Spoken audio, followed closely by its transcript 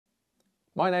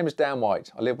My name is Dan White.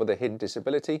 I live with a hidden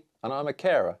disability and I'm a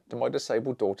carer to my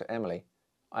disabled daughter Emily.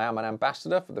 I am an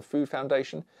ambassador for the Food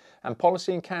Foundation and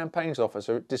Policy and Campaigns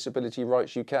Officer at Disability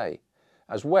Rights UK,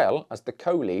 as well as the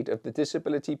co-lead of the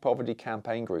Disability Poverty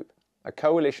Campaign Group, a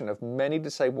coalition of many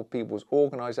disabled people's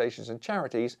organisations and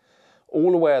charities,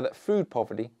 all aware that food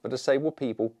poverty for disabled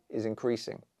people is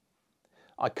increasing.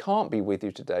 I can't be with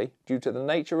you today due to the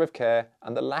nature of care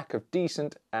and the lack of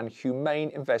decent and humane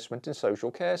investment in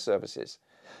social care services.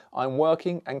 I'm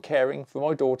working and caring for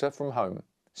my daughter from home,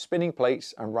 spinning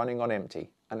plates and running on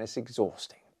empty, and it's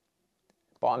exhausting.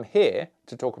 But I'm here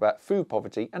to talk about food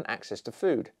poverty and access to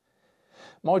food.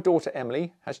 My daughter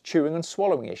Emily has chewing and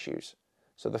swallowing issues,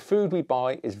 so the food we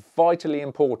buy is vitally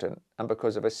important, and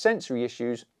because of her sensory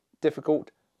issues,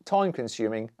 difficult,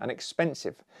 time-consuming and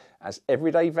expensive, as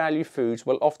everyday value foods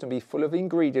will often be full of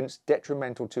ingredients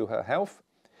detrimental to her health,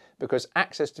 because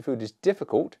access to food is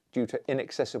difficult due to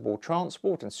inaccessible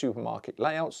transport and supermarket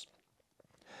layouts,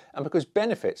 and because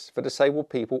benefits for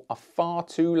disabled people are far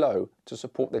too low to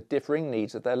support the differing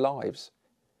needs of their lives.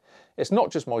 It's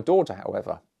not just my daughter,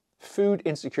 however. Food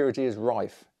insecurity is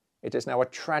rife. It is now a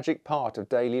tragic part of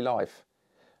daily life,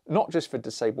 not just for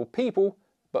disabled people,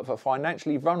 but for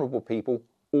financially vulnerable people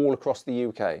all across the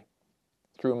UK.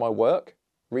 Through my work,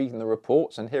 reading the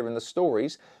reports and hearing the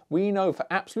stories, we know for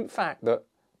absolute fact that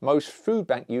most food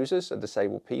bank users are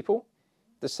disabled people.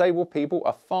 Disabled people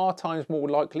are 4 times more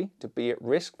likely to be at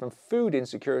risk from food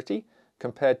insecurity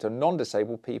compared to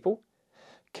non-disabled people.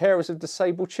 Carers of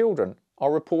disabled children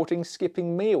are reporting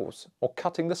skipping meals or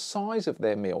cutting the size of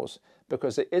their meals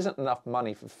because there isn't enough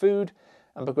money for food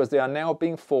and because they are now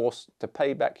being forced to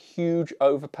pay back huge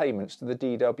overpayments to the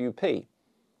DWP.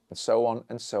 And so on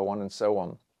and so on and so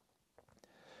on.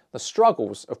 The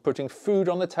struggles of putting food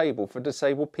on the table for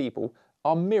disabled people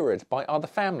are mirrored by other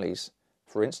families.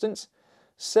 For instance,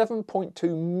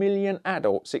 7.2 million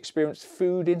adults experienced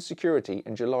food insecurity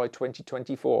in July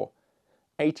 2024.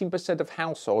 18% of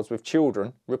households with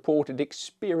children reported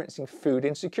experiencing food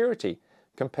insecurity,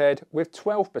 compared with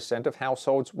 12% of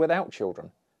households without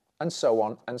children, and so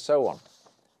on and so on.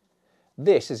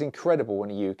 This is incredible in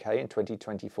the UK in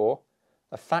 2024.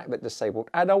 The fact that disabled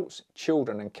adults,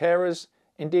 children and carers,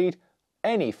 indeed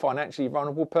any financially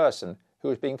vulnerable person who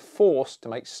is being forced to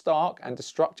make stark and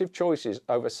destructive choices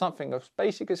over something as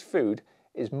basic as food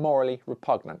is morally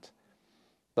repugnant.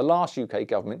 The last UK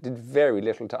government did very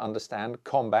little to understand,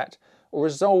 combat or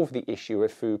resolve the issue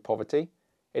of food poverty.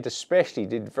 It especially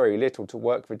did very little to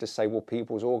work with disabled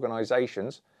people's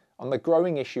organisations on the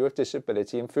growing issue of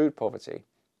disability and food poverty.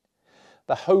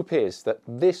 The hope is that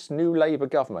this new Labour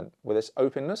government, with its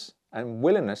openness and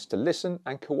willingness to listen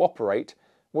and cooperate,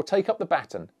 will take up the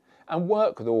baton and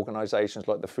work with organisations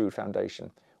like the Food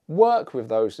Foundation, work with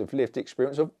those with lived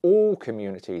experience of all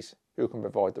communities who can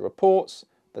provide the reports,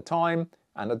 the time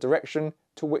and the direction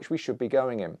to which we should be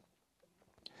going in.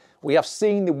 We have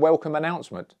seen the welcome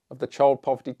announcement of the Child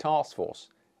Poverty Task Force.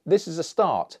 This is a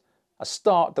start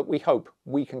that we hope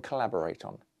we can collaborate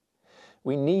on.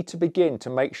 We need to begin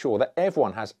to make sure that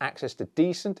everyone has access to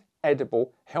decent,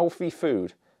 edible, healthy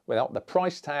food without the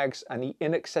price tags and the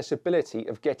inaccessibility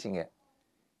of getting it.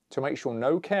 To make sure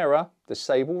no carer,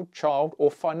 disabled, child or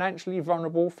financially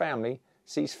vulnerable family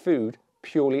sees food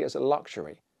purely as a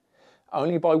luxury.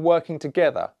 Only by working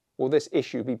together will this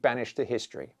issue be banished to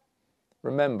history.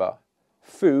 Remember,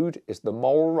 food is the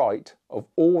moral right of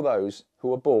all those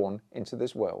who are born into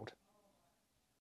this world.